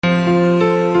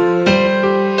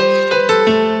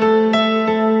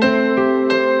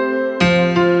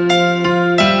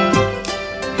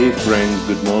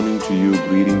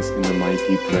Greetings in the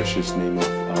mighty, precious name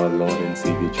of our Lord and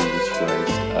Savior Jesus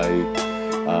Christ. I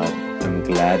am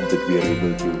glad that we are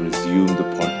able to resume the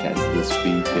podcast this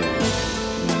week,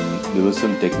 and there were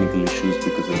some technical issues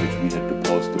because of which we had to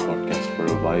pause the podcast for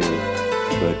a while.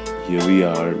 But here we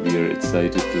are. We are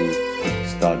excited to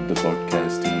start the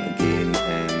podcasting again,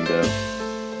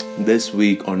 and this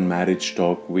week on Marriage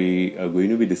Talk, we are going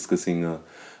to be discussing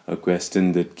a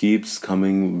question that keeps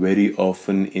coming very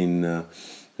often in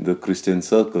the Christian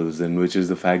circles, and which is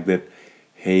the fact that,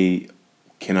 hey,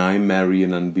 can I marry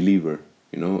an unbeliever?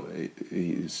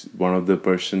 He's one of the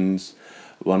persons,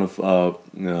 one of our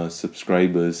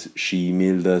subscribers, she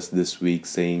emailed us this week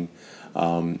saying,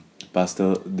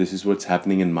 Pastor, this is what's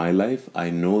happening in my life.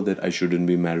 I know that I shouldn't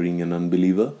be marrying an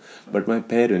unbeliever, but my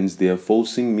parents, they are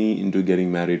forcing me into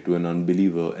getting married to an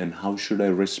unbeliever, and how should I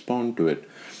respond to it?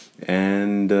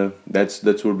 And that's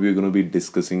what we're going to be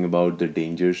discussing about the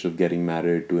dangers of getting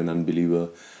married to an unbeliever,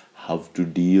 how to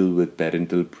deal with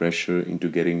parental pressure into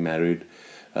getting married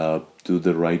to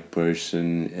the right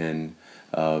person, and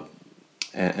a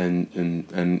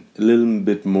little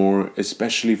bit more,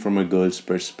 especially from a girl's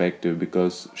perspective,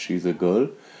 because she's a girl.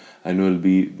 I know it'll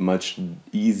be much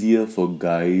easier for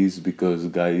guys because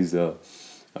guys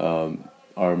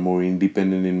are more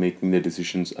independent in making their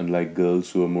decisions, unlike girls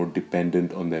who are more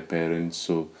dependent on their parents.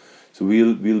 So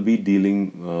we'll be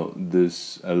dealing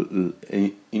this,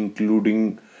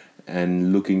 including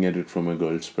and looking at it from a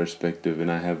girl's perspective. And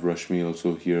I have Rashmi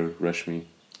also here. Rashmi.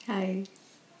 Hi.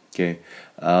 Okay.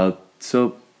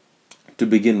 So to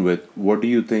begin with, what do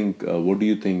you think? What do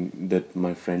you think that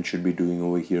my friend should be doing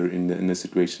over here in a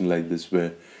situation like this,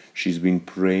 where she's been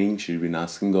praying, she's been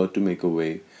asking God to make a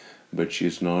way, but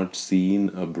she's not seen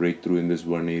a breakthrough in this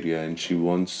one area, and she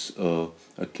wants a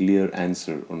clear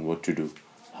answer on what to do?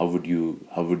 How would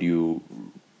you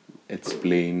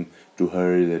explain to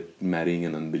her that marrying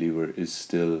an unbeliever is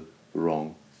still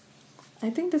wrong? I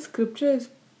think the scripture is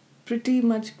pretty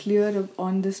much clear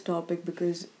on this topic,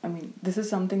 because this is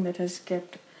something that has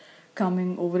kept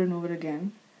coming over and over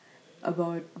again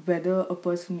about whether a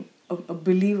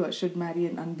believer should marry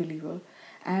an unbeliever.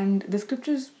 And the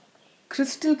scripture is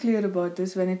crystal clear about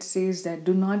this when it says that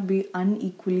do not be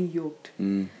unequally yoked.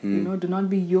 Mm-hmm. Do not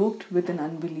be yoked with an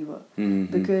unbeliever. Mm-hmm.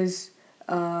 Because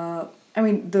the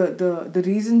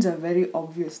reasons are very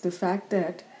obvious. The fact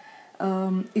that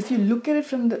if you look at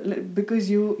it because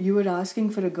you were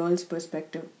asking for a girl's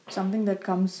perspective, something that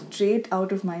comes straight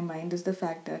out of my mind is the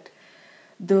fact that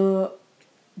the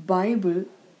Bible,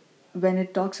 when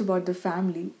it talks about the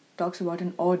family, talks about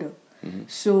an order. Mm-hmm.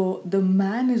 So the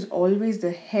man is always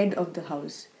the head of the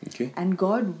house. Okay. And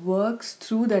God works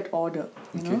through that order.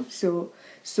 So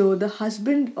the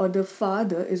husband or the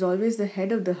father is always the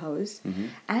head of the house. Mm-hmm.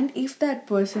 And if that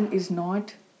person is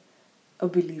not a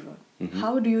believer, mm-hmm.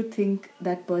 how do you think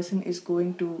that person is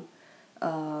going to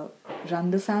run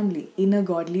the family in a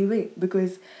godly way?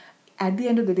 Because at the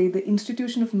end of the day, the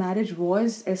institution of marriage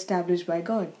was established by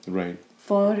God. Right.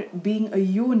 For being a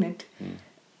unit,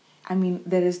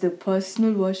 there is the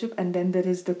personal worship, and then there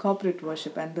is the corporate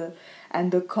worship,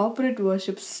 and the corporate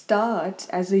worship starts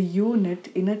as a unit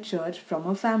in a church from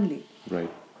a family. Right.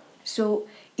 So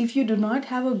if you do not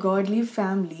have a godly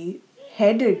family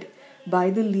headed by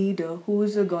the leader who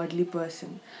is a godly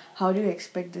person, how do you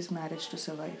expect this marriage to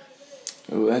survive?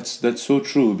 Oh, that's so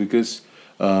true, because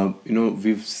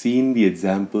we've seen the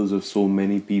examples of so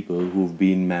many people who've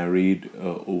been married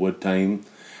over time,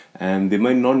 and they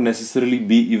might not necessarily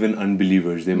be even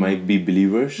unbelievers. They might be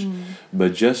believers,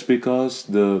 but just because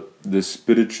the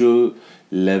spiritual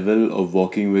level of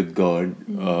walking with God,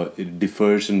 it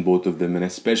differs in both of them, and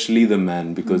especially the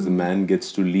man, because the man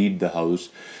gets to lead the house.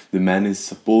 The man is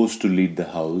supposed to lead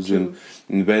the house. And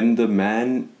when the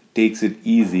man takes it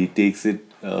easy, takes it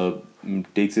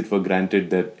for granted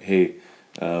that, hey,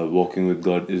 walking with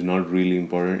God is not really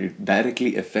important, it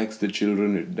directly affects the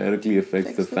children, it directly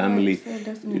affects the family,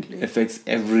 it affects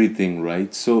everything,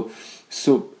 right? So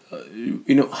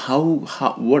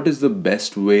how what is the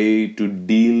best way to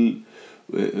deal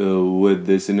with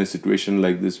this in a situation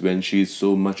like this, when she is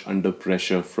so much under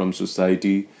pressure from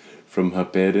society, from her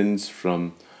parents,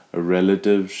 from her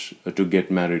relatives, to get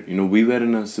married? We were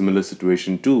in a similar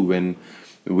situation too, when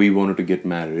we wanted to get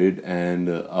married, and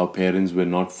our parents were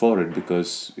not for it,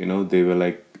 because they were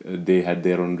like, they had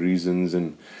their own reasons,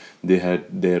 and they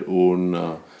had their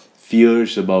own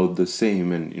fears about the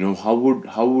same. And how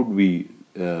would we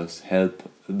help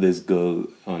this girl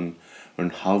on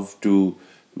how to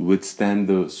withstand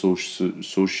the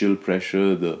social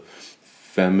pressure, the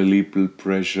family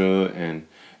pressure, and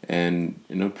and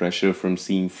pressure from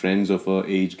seeing friends of our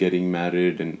age getting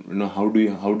married, and how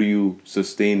do you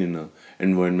sustain in a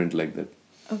environment like that?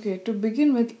 Okay, to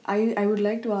begin with, I would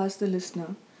like to ask the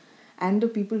listener and the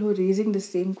people who are raising the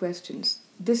same questions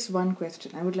this one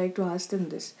question. I would like to ask them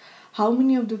this: how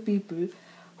many of the people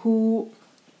who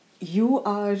you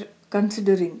are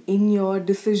considering in your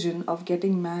decision of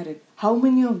getting married, how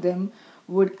many of them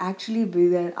would actually be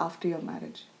there after your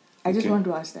marriage? I just Okay. want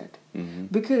to ask that. Mm-hmm.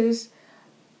 Because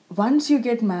once you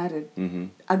get married, Mm-hmm.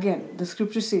 again, the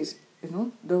scripture says,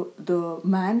 the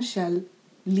man shall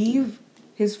leave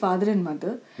his father and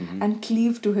mother Mm-hmm. and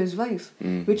cleave to his wife,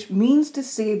 Mhm. which means to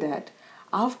say that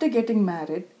after getting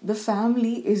married, the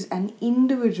family is an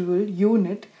individual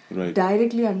unit Right.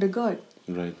 directly under God.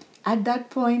 Right. At that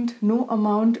point, no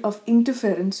amount of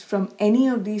interference from any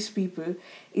of these people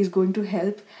is going to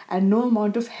help, and no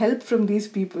amount of help from these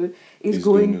people is Is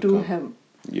going going to to come. help.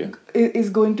 Yeah. Is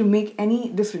going to make any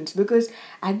difference, because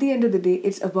at the end of the day,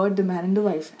 it's about the man and the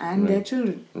wife and their Right.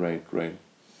 children. Right. Right.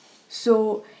 So,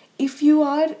 if you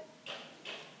are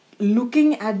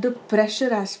looking at the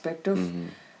pressure aspect of Mm-hmm.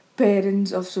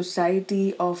 parents, of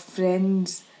society, of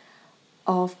friends,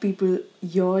 of people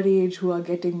your age who are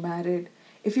getting married,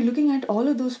 if you're looking at all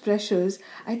of those pressures,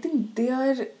 I think they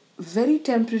are very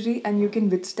temporary and you can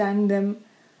withstand them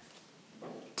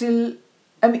till,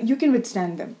 I mean, you can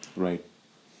withstand them. Right.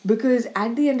 Because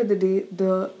at the end of the day,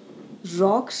 the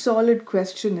rock solid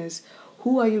question is,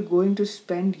 who are you going to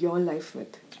spend your life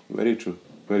with? Very true.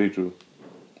 Very true.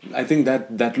 I think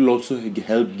that will also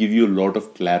help give you a lot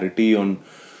of clarity on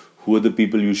who are the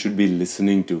people you should be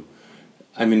listening to.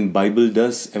 I mean, Bible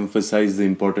does emphasize the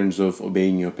importance of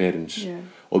obeying your parents, Yeah.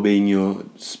 obeying your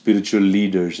spiritual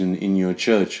leaders in your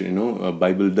church.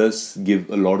 Bible does give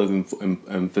a lot of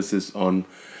emphasis on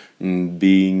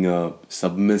being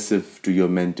submissive to your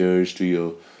mentors, to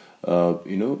your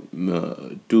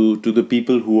to the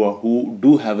people who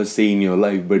do have a say in your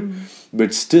life,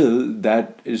 but still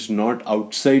that is not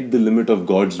outside the limit of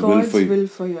God's will God's for you. will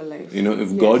for your life. If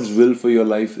Yes. God's will for your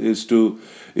life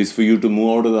is for you to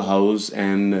move out of the house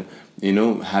and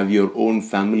have your own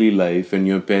family life, and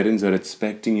your parents are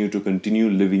expecting you to continue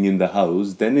living in the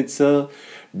house, then it's a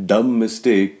dumb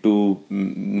mistake to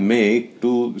make,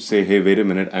 to say, hey, wait a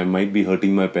minute, I might be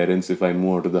hurting my parents if I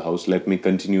move out of the house, let me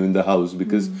continue in the house,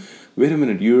 because wait a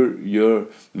minute, you're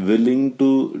willing to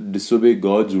disobey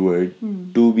God's word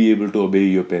to be able to obey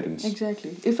your parents.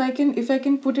 Exactly. If I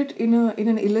can put it in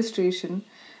an illustration,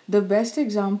 the best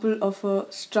example of a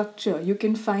structure you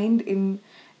can find in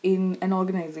an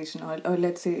organization, or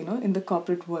let's say in the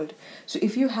corporate world. So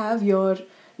if you have your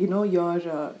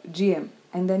GM,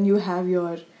 and then you have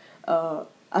your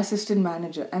assistant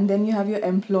manager, and then you have your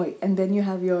employee, and then you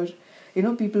have your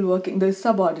people working, the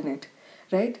subordinate.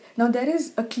 Right? Now there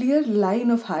is a clear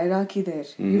line of hierarchy there.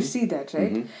 You see that,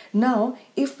 right? Now,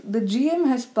 if the GM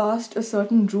has passed a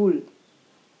certain rule,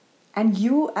 and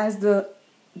you as the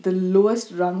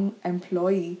lowest rung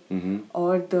employee,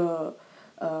 or the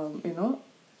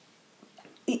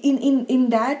in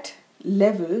that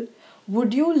level,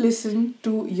 would you listen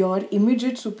to your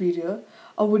immediate superior,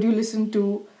 or would you listen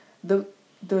to the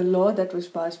law that was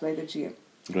passed by the GM?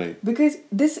 Right. Because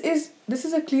this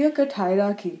is a clear cut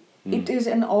hierarchy. It is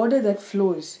an order that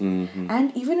flows.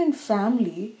 And even in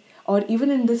family, or even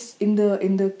in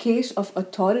the case of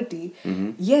authority,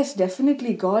 yes,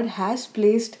 definitely God has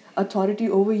placed authority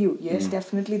over you. Yes,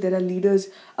 definitely there are leaders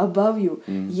above you.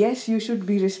 Yes, you should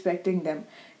be respecting them.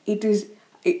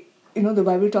 The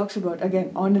Bible talks about,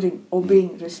 again, honoring,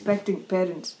 obeying, respecting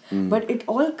parents. But it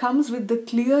all comes with the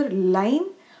clear line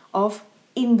of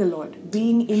in the Lord,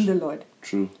 being in the Lord.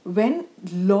 True. When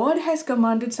Lord has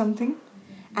commanded something,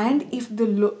 and if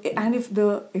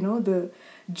the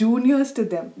juniors to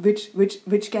them,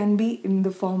 which can be in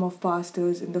the form of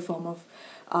pastors, in the form of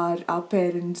our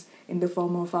parents, in the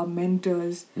form of our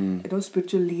mentors,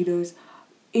 spiritual leaders,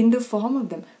 in the form of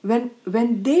them,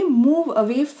 when they move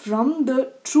away from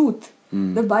the truth,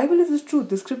 the Bible is the truth,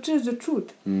 the scripture is the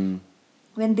truth.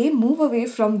 When they move away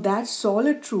from that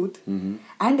solid truth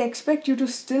and expect you to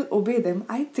still obey them,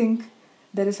 I think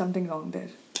there is something wrong there.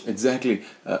 Exactly.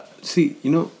 See,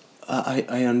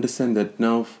 I understand that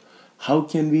now. How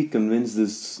can we convince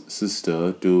this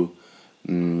sister to,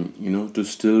 to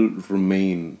still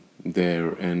remain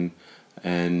there and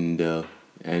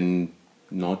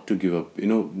not to give up?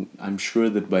 I'm sure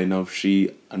that by now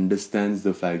she understands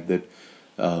the fact that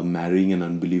marrying an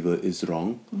unbeliever is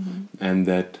wrong, and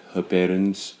that her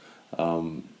parents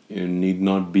need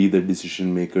not be the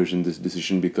decision makers in this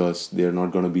decision, because they're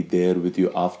not going to be there with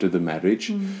you after the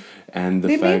marriage. and the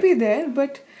They may fact be there,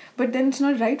 but then it's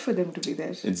not right for them to be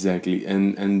there. exactly,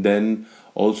 and then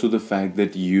also the fact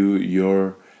that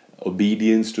your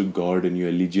obedience to God and your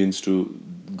allegiance to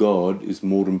God is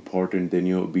more important than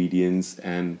your obedience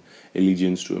and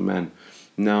allegiance to a man.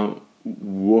 Now,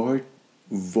 what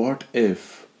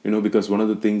if, because one of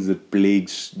the things that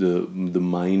plagues the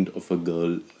mind of a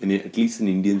girl, at least in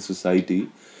Indian society,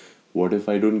 what if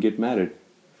I don't get married?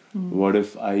 What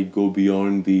if I go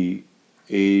beyond the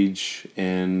age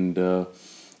and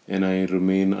I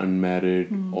remain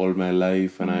unmarried all my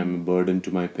life, and I'm a burden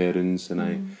to my parents, and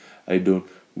I don't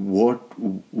what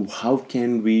how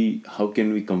can we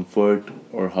comfort,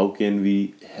 or how can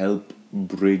we help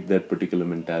break that particular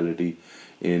mentality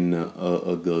in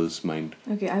a girl's mind?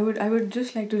 Okay, I would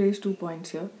just like to raise 2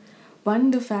 points here.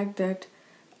 One, the fact that,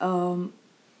 um,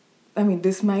 I mean,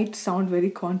 this might sound very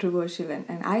controversial,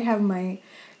 and I have my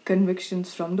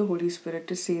convictions from the Holy Spirit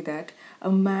to say that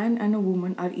a man and a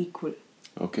woman are equal.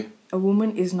 Okay. A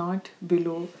woman is not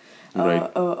below,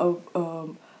 Right.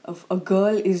 a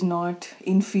girl is not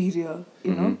inferior,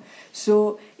 you know.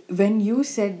 So when you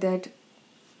said that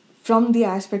from the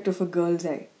aspect of a girl's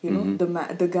eye,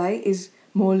 the guy is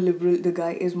more liberal, the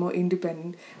guy is more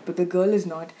independent, but the girl is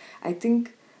not. I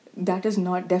think that is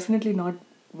definitely not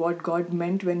what God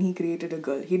meant when He created a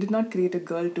girl. He did not create a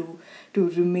girl to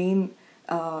remain,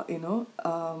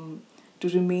 to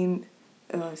remain.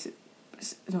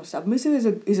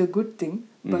 Submissive is a good thing,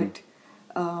 but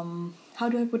how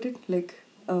do I put it? Like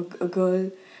a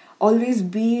girl always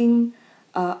being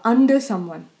under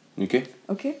someone. Okay.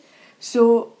 Okay,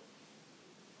 so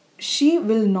she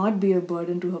will not be a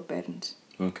burden to her parents.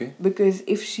 Okay. Because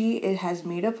if she has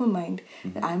made up her mind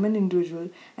that I'm an individual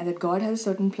and that God has a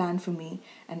certain plan for me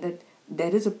and that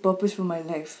there is a purpose for my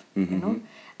life,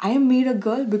 I am made a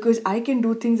girl because I can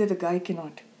do things that a guy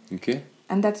cannot. Okay.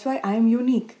 And that's why I am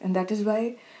unique. And that is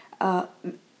why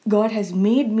God has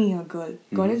made me a girl.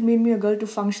 God has made me a girl to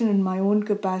function in my own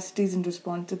capacities and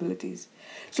responsibilities.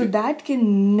 So that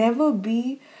can never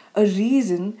be a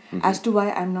reason as to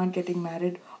why I'm not getting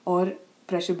married or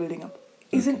pressure building up.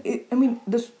 Isn't it? I mean,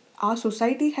 our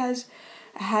society has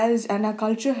and our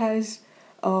culture has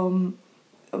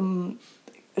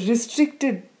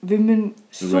restricted women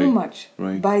so Right, much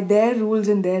right. by their rules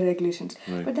and their regulations.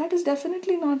 Right. But that is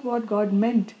definitely not what God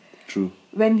meant. True.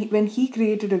 When He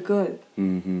created a girl,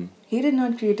 He did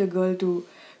not create a girl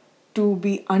to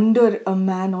be under a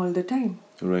man all the time.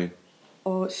 Right.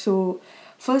 So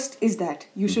first is that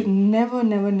you should never,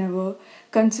 never, never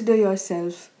consider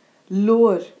yourself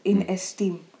lower in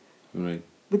esteem, Right.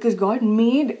 because God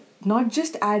made not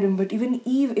just Adam but even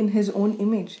Eve in His own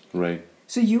image. Right.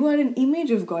 So you are an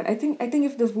image of God. I think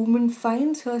if the woman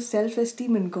finds her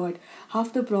self-esteem in God,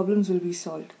 half the problems will be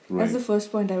solved. Right. That's the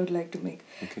first point I would like to make.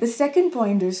 Okay. The second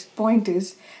point is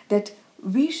that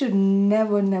we should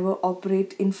never, never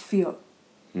operate in fear.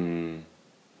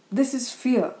 This is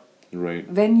fear. Right.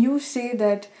 When you say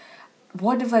that,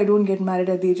 what if I don't get married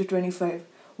at the age of 25?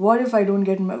 What if I don't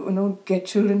get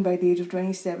children by the age of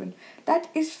 27? That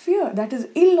is fear. That is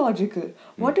illogical.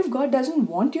 What if God doesn't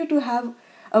want you to have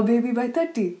a baby by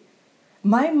 30?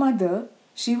 My mother,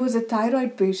 she was a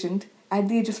thyroid patient. At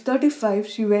the age of 35,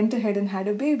 she went ahead and had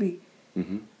a baby.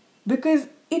 Because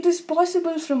it is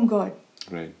possible from God.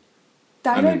 Right.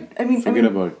 Thyroid, forget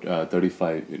about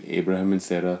 35. Abraham and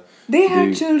Sarah. They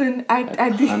had children at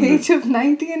the 100. age of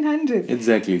 90 and 100.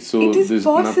 Exactly. So It is there's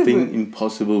possible. nothing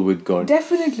impossible with God.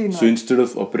 Definitely not. So instead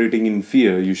of operating in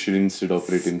fear, you should instead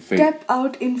operate in faith. Step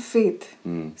out in faith.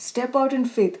 Step out in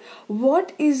faith.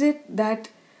 What is it that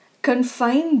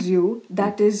confines you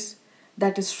that is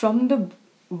from the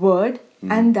word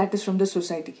and that is from the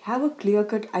society? Have a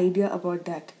clear-cut idea about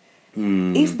that.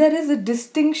 If there is a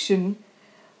distinction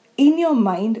in your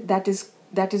mind that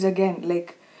is again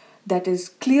like that is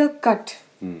clear-cut,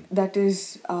 that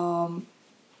is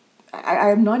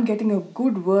I am not getting a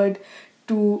good word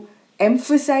to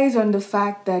emphasize on the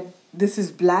fact that this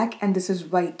is black and this is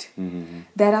white.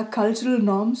 There are cultural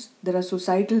norms, there are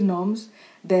societal norms,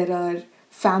 there are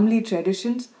family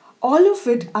traditions. All of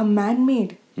it are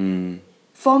man-made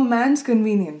for man's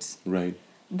convenience. Right.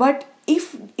 But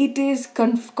if it is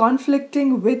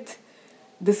conflicting with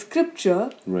the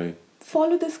scripture, Right.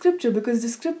 follow the scripture, because the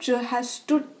scripture has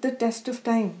stood the test of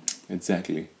time.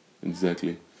 Exactly.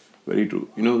 Very true.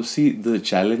 See, the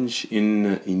challenge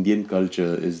in Indian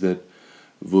culture is that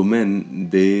women,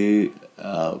 they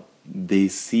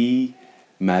see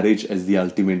marriage as the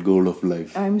ultimate goal of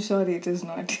life. I'm sorry, it is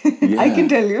not. Yeah. I can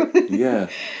tell you. Yeah,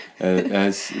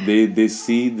 as they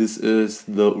see this as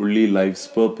the only life's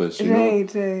purpose. You know,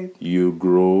 Right. you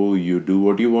grow, you do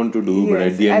what you want to do, but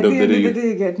Yes, at the end of the day,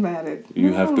 you get married.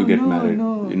 you have to get married.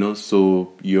 No. You know, so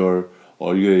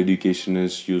all your education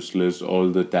is useless. All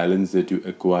the talents that you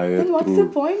acquire Then what's the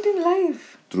through point in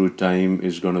life? time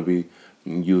is gonna be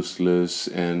useless,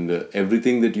 and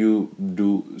everything that you do.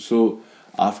 So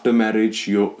after marriage,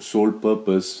 your sole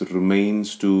purpose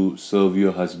remains to serve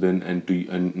your husband and to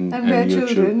And their your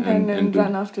children and to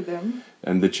run after them.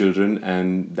 and the children,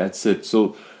 and that's it.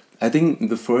 So I think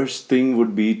the first thing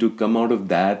would be to come out of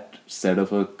that set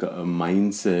of a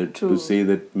mindset True. to say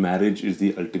that marriage is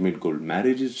the ultimate goal.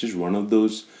 Marriage is just one of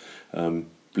those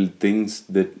things,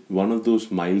 that one of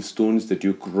those milestones that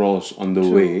you cross on the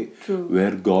way,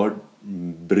 where God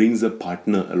brings a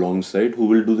partner alongside who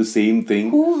will do the same thing,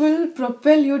 who will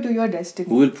propel you to your destiny,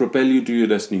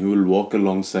 who will walk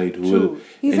alongside, who will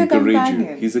He's encourage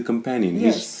you. He's a companion.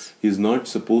 Yes. He's not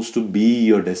supposed to be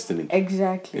your destiny.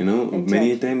 Exactly. You know,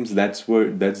 many times that's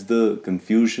the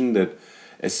confusion, that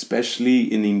especially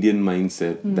in Indian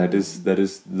mindset, that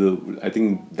is the I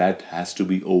think that has to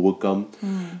be overcome,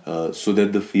 so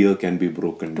that the fear can be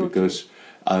broken.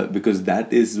 Because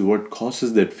that is what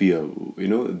causes that fear. You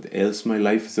know, else my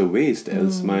life is a waste.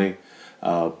 Else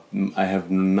I have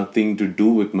nothing to do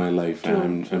with my life.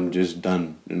 I'm just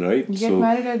done. Right? You get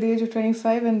married at the age of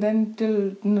 25, and then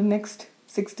till the next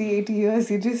 60-80 years,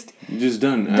 you're just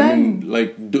done. I mean,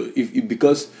 like,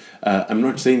 because I'm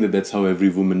not saying that that's how every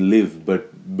woman live, but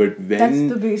when that's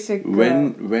the basic.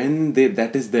 When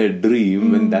that is their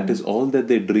dream, when that is all that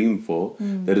they dream for,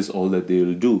 that is all that they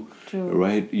will do. True.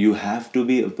 Right? You have to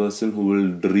be a person who will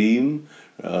dream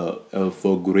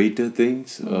for greater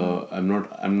things. I'm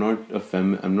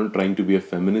not trying to be a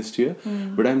feminist here,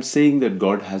 but I'm saying that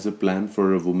God has a plan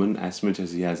for a woman as much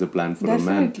as He has a plan for a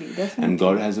man, and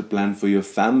God has a plan for your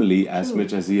family as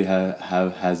much as He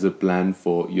has a plan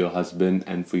for your husband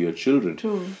and for your children.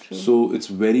 True. So it's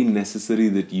very necessary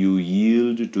that you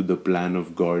yield to the plan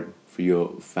of God for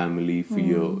your family, for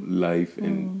your life,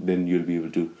 and then you'll be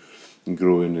able to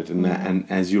grow in it. And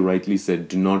as you rightly said,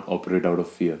 do not operate out of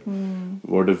fear.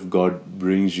 What if God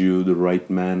brings you the right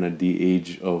man at the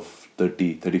age of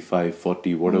 30, 35,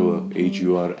 40, whatever age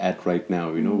you are at right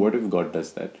now? You know, what if God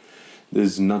does that?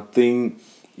 There's nothing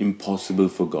impossible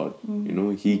for God. You know,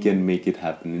 He can make it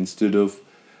happen. Instead of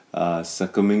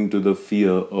succumbing to the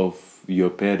fear of your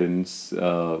parents,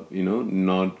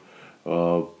 not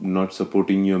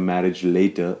supporting your marriage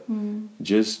later,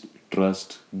 just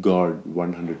trust God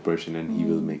 100%, and He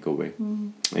will make a way.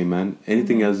 Amen.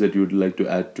 Anything else that you would like to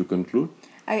add to conclude?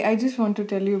 I just want to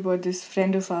tell you about this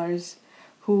friend of ours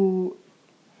who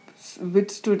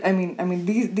withstood. I mean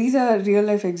these are real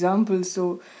life examples.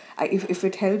 So if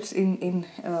it helps in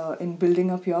building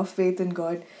up your faith in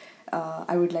God,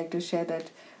 I would like to share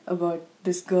that about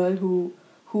this girl who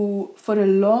for a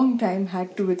long time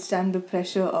had to withstand the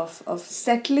pressure of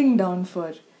settling down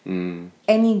for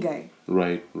any guy.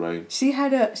 Right. She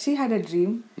had a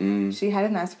dream. She had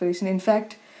an aspiration. In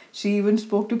fact, she even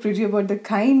spoke to Priji about the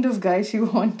kind of guy she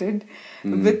wanted,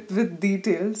 with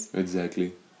details.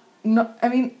 Exactly. No, I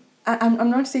mean, I'm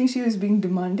not saying she was being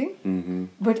demanding,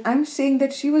 but I'm saying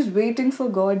that she was waiting for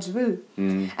God's will,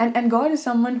 and God is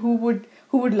someone who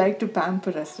would like to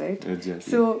pamper us, right?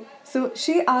 Exactly. So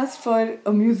she asked for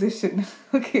a musician,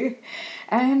 okay,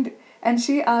 and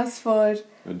she asked for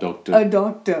a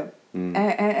doctor.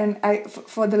 And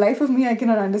for the life of me, I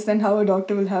cannot understand how a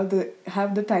doctor will have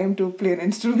the time to play an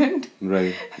instrument.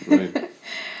 Right.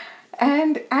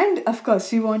 and of course,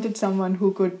 she wanted someone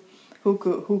who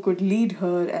could lead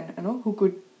her, and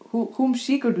whom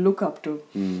she could look up to.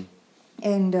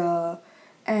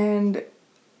 And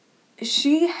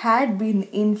she had been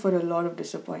in for a lot of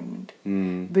disappointment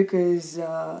because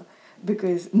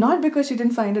not because she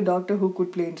didn't find a doctor who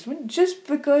could play instrument, just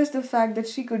because the fact that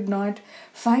she could not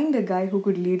find a guy who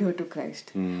could lead her to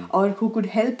Christ, or who could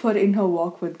help her in her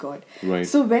walk with God. Right.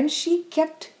 So when she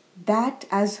kept that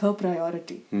as her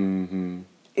priority,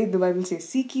 the Bible says,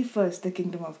 "Seek ye first the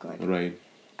kingdom of God." Right.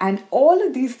 And all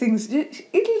of these things,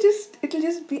 it'll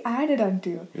just be added unto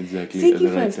you. Exactly. Seek ye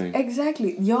at the first. right time.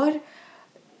 Exactly.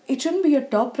 It shouldn't be your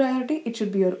top priority. It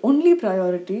should be your only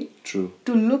priority. True.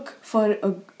 To look for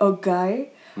a guy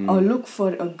or look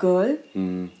for a girl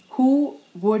who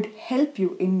would help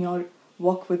you in your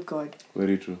walk with God.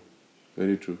 Very true.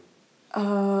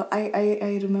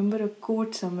 I remember a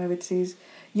quote somewhere which says,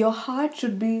 "Your heart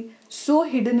should be so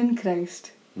hidden in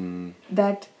Christ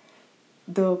that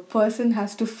the person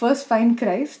has to first find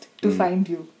Christ to find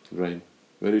you." Right.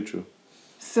 Very true.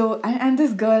 So, and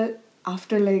this girl,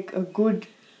 after like a good,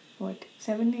 what,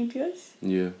 7-8 years?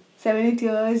 Yeah. 7-8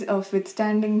 years of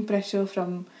withstanding pressure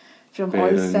from all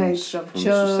Parents, sides, from from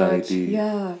church, society,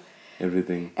 yeah,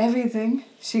 everything. everything.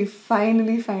 She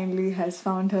finally has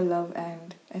found her love,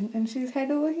 and she's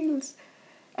head over heels.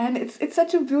 And it's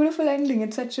such a beautiful ending.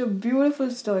 It's such a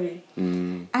beautiful story.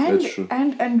 That's true.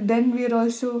 And then we're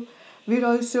also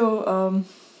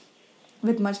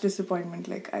with much disappointment.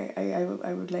 Like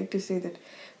I would like to say that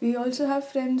we also have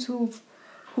friends who've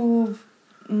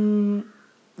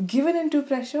given into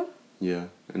pressure Yeah,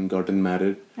 and gotten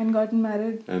married,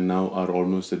 and now are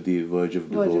almost at the verge of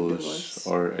Verge of divorce, divorce.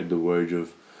 or at the verge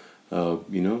of,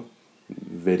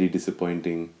 very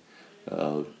disappointing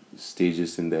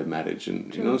stages in their marriage,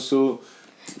 and True. so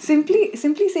simply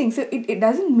saying. So it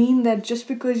doesn't mean that just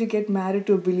because you get married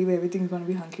to a believer, everything's going to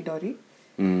be hunky dory.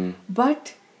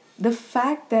 But the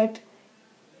fact that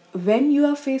when you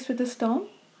are faced with a storm,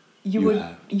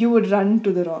 you would run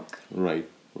to the rock. right,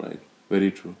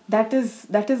 very true. That is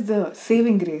the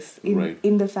saving grace Right.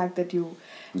 in the fact that you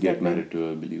Get married to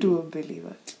a believer. to a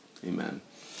believer. Amen.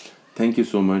 Thank you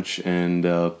so much, and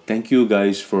thank you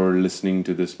guys for listening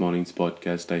to this morning's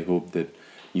podcast. I hope that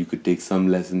you could take some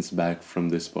lessons back from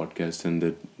this podcast,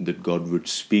 and that God would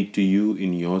speak to you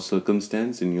in your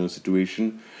circumstance, in your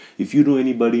situation. If you know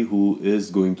anybody who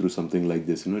is going through something like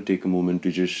this, take a moment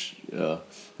to just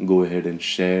go ahead and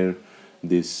share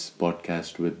this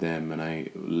podcast with them, and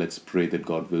let's pray that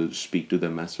God will speak to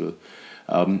them as well.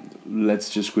 Let's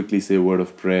just quickly say a word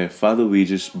of prayer. Father, we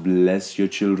just bless your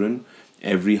children.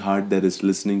 Every heart that is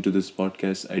listening to this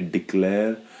podcast, I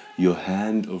declare your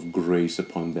hand of grace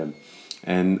upon them.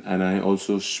 And I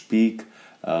also speak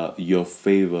your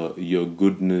favor, your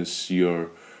goodness,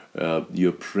 your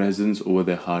presence over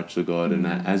their hearts, O God. And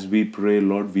as we pray,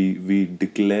 Lord, we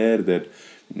declare that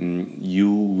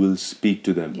you will speak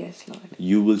to them. Yes, Lord.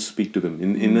 You will speak to them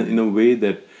in a way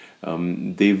that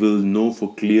they will know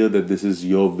for clear that this is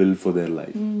your will for their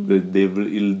life. That there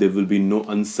will be no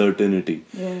uncertainty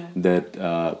that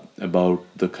about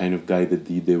the kind of guy that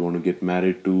they want to get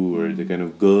married to, or the kind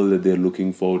of girl that they're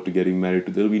looking forward to getting married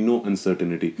to. There will be no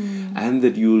uncertainty, and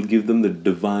that you will give them the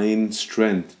divine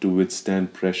strength to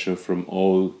withstand pressure from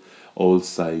all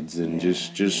sides, and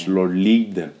just Lord,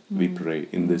 lead them, we pray,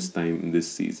 in this time, in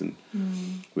this season.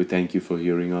 We thank you for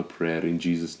hearing our prayer. In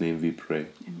Jesus' name we pray.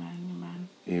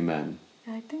 Amen.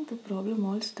 I think the problem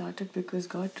all started because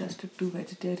God trusted two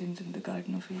vegetarians in the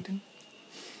Garden of Eden.